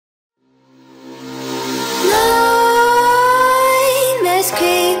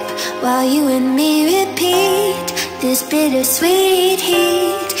while you and me repeat. This bittersweet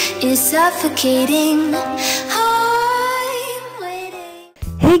heat is suffocating. I'm waiting.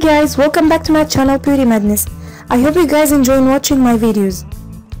 Hey guys, welcome back to my channel Beauty Madness. I hope you guys enjoy watching my videos.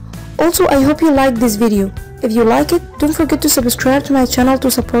 Also, I hope you like this video. If you like it, don't forget to subscribe to my channel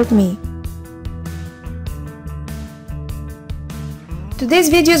to support me. Today's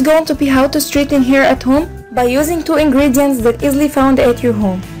video is going to be how to straighten hair at home by using two ingredients that easily found at your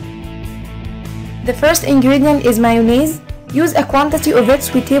home. The first ingredient is mayonnaise. Use a quantity of it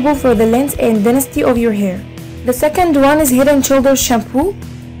suitable for the length and density of your hair. The second one is Head and Shoulders shampoo.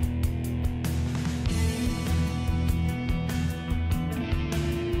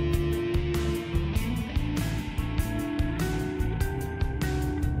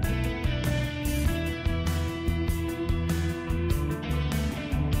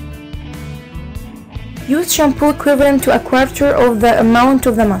 Use shampoo equivalent to a quarter of the amount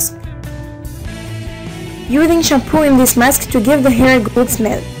of the mask. Using shampoo in this mask to give the hair a good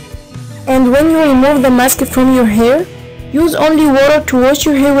smell. And when you remove the mask from your hair, use only water to wash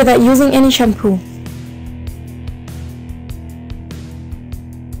your hair without using any shampoo.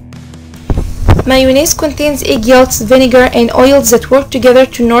 Mayonnaise contains egg yolks, vinegar, and oils that work together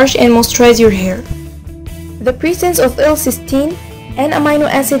to nourish and moisturize your hair. The presence of L-cysteine, an amino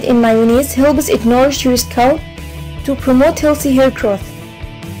acid in mayonnaise, helps it nourish your scalp to promote healthy hair growth.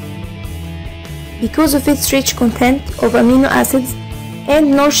 Because of its rich content of amino acids and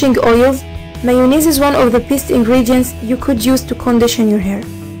nourishing oils, mayonnaise is one of the best ingredients you could use to condition your hair.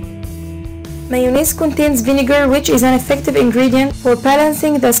 Mayonnaise contains vinegar, which is an effective ingredient for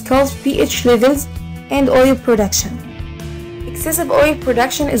balancing the scalp's pH levels and oil production. Excessive oil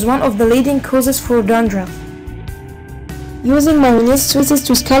production is one of the leading causes for dandruff. Using mayonnaise soothes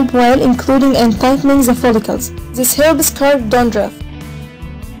to scalp oil, including and tightening the follicles. This helps curb dandruff.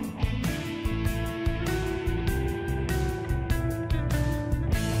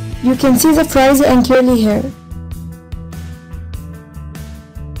 You can see the frizzy and curly hair.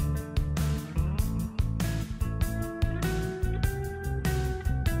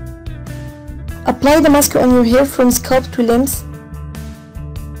 Apply the mask on your hair from scalp to limbs.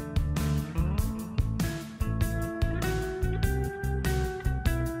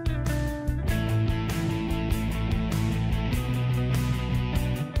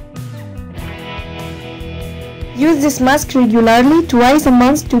 Use this mask regularly, twice a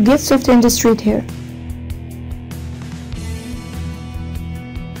month, to get soft and straight hair.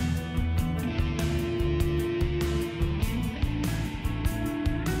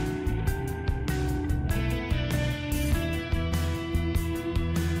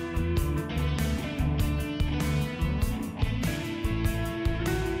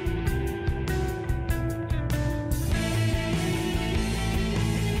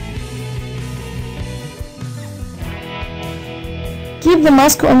 Keep the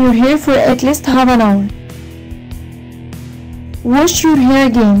mask on your hair for at least half an hour. Wash your hair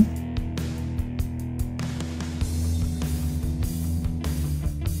again.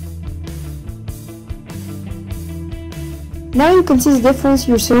 Now you can see the difference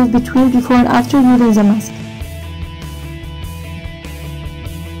yourself between before and after using the mask.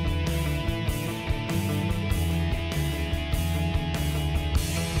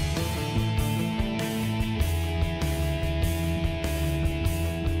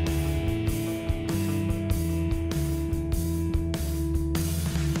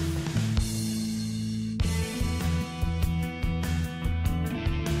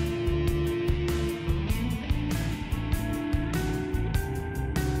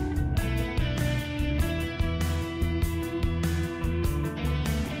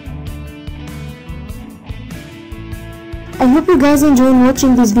 I hope you guys enjoyed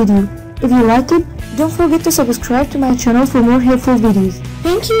watching this video. If you like it, don't forget to subscribe to my channel for more helpful videos.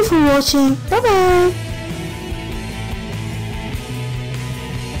 Thank you for watching. Bye bye.